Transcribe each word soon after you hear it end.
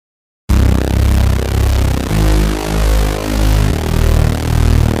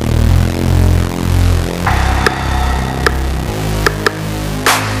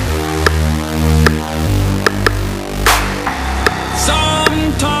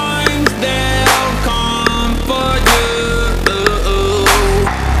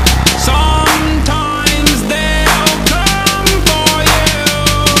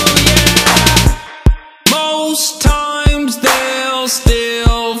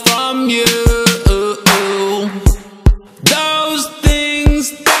from you. Those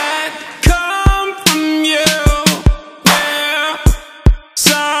things that come from you, yeah.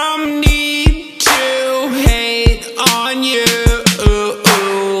 Some need to hate on you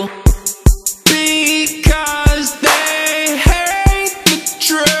because they hate the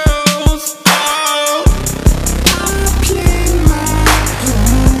truth. Oh, I play my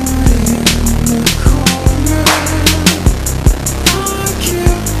part in the corner. I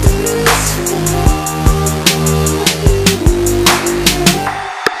kept this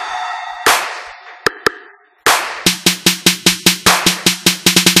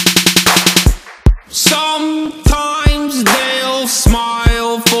sometimes they'll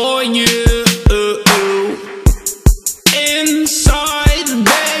smile for you. Inside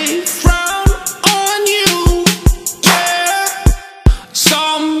they frown on you, yeah.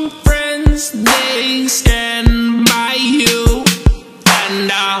 Some friends, they stand by you,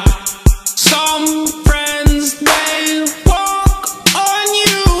 and some friends, they walk on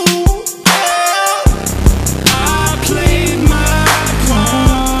you, yeah. I played my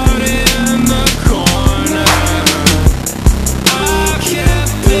part in the corner. I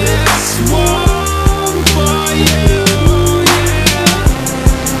kept this warm for you, yeah.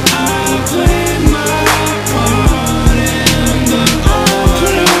 I played my part in the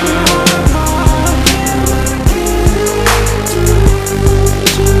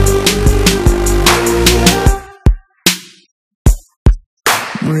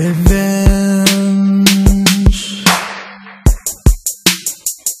revenge.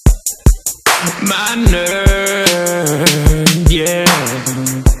 My nerd, yeah.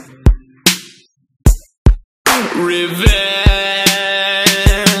 Revenge.